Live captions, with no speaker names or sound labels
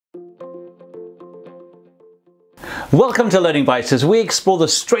Welcome to Learning Bites as we explore the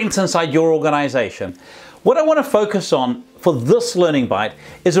strengths inside your organization. What I want to focus on for this Learning Bite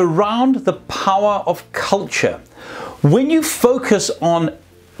is around the power of culture. When you focus on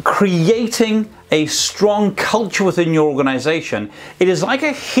creating a strong culture within your organization, it is like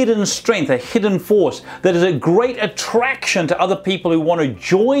a hidden strength, a hidden force that is a great attraction to other people who want to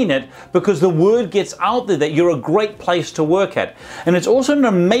join it because the word gets out there that you're a great place to work at. And it's also an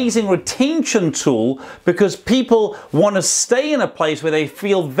amazing retention tool because people want to stay in a place where they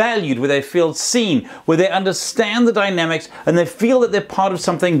feel valued, where they feel seen, where they understand the dynamics and they feel that they're part of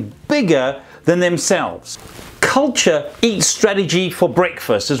something bigger than themselves. Culture eats strategy for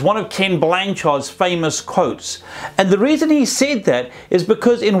breakfast is one of Ken Blanchard's famous quotes. And the reason he said that is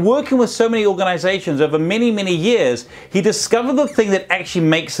because in working with so many organizations over many years, he discovered the thing that actually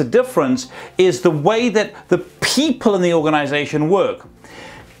makes a difference is the way that the people in the organization work.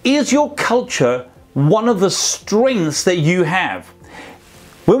 Is your culture one of the strengths that you have?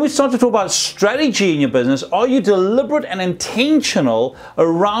 When we start to talk about strategy in your business, are you deliberate and intentional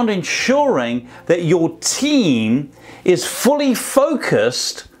around ensuring that your team is fully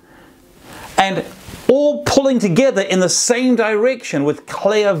focused and all pulling together in the same direction with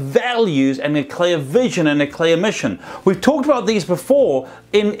clear values and a clear vision and a clear mission? We've talked about these before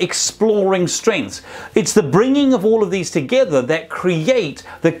in exploring strengths. It's the bringing of all of these together that create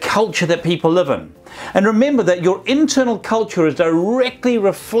the culture that people live in. And remember that your internal culture is directly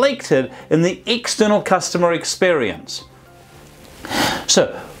reflected in the external customer experience.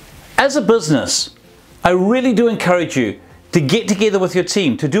 So, as a business, I really do encourage you to get together with your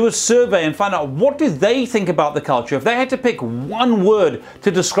team, to do a survey and find out what do they think about the culture. If they had to pick one word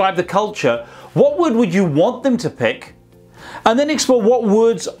to describe the culture, what word would you want them to pick? And then explore what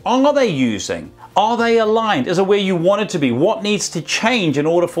words are they using? Are they aligned? Is it where you want it to be? What needs to change in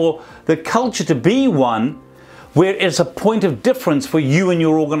order for the culture to be one where it's a point of difference for you and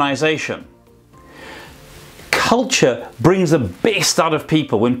your organization? Culture brings the best out of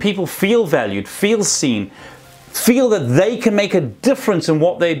people. When people feel valued, feel seen, feel that they can make a difference in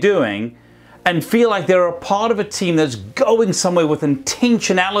what they're doing, and feel like they're a part of a team that's going somewhere with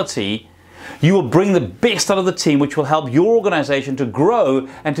intentionality, you will bring the best out of the team, which will help your organization to grow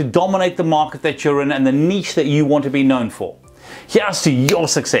and to dominate the market that you're in and the niche that you want to be known for. Here's to your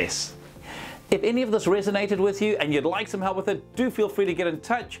success. If any of this resonated with you and you'd like some help with it, do feel free to get in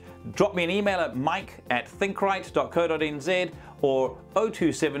touch. Drop me an email at mike@thinkright.co.nz or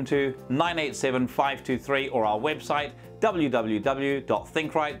 0272 987 523 or our website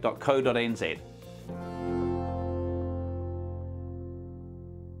www.thinkright.co.nz.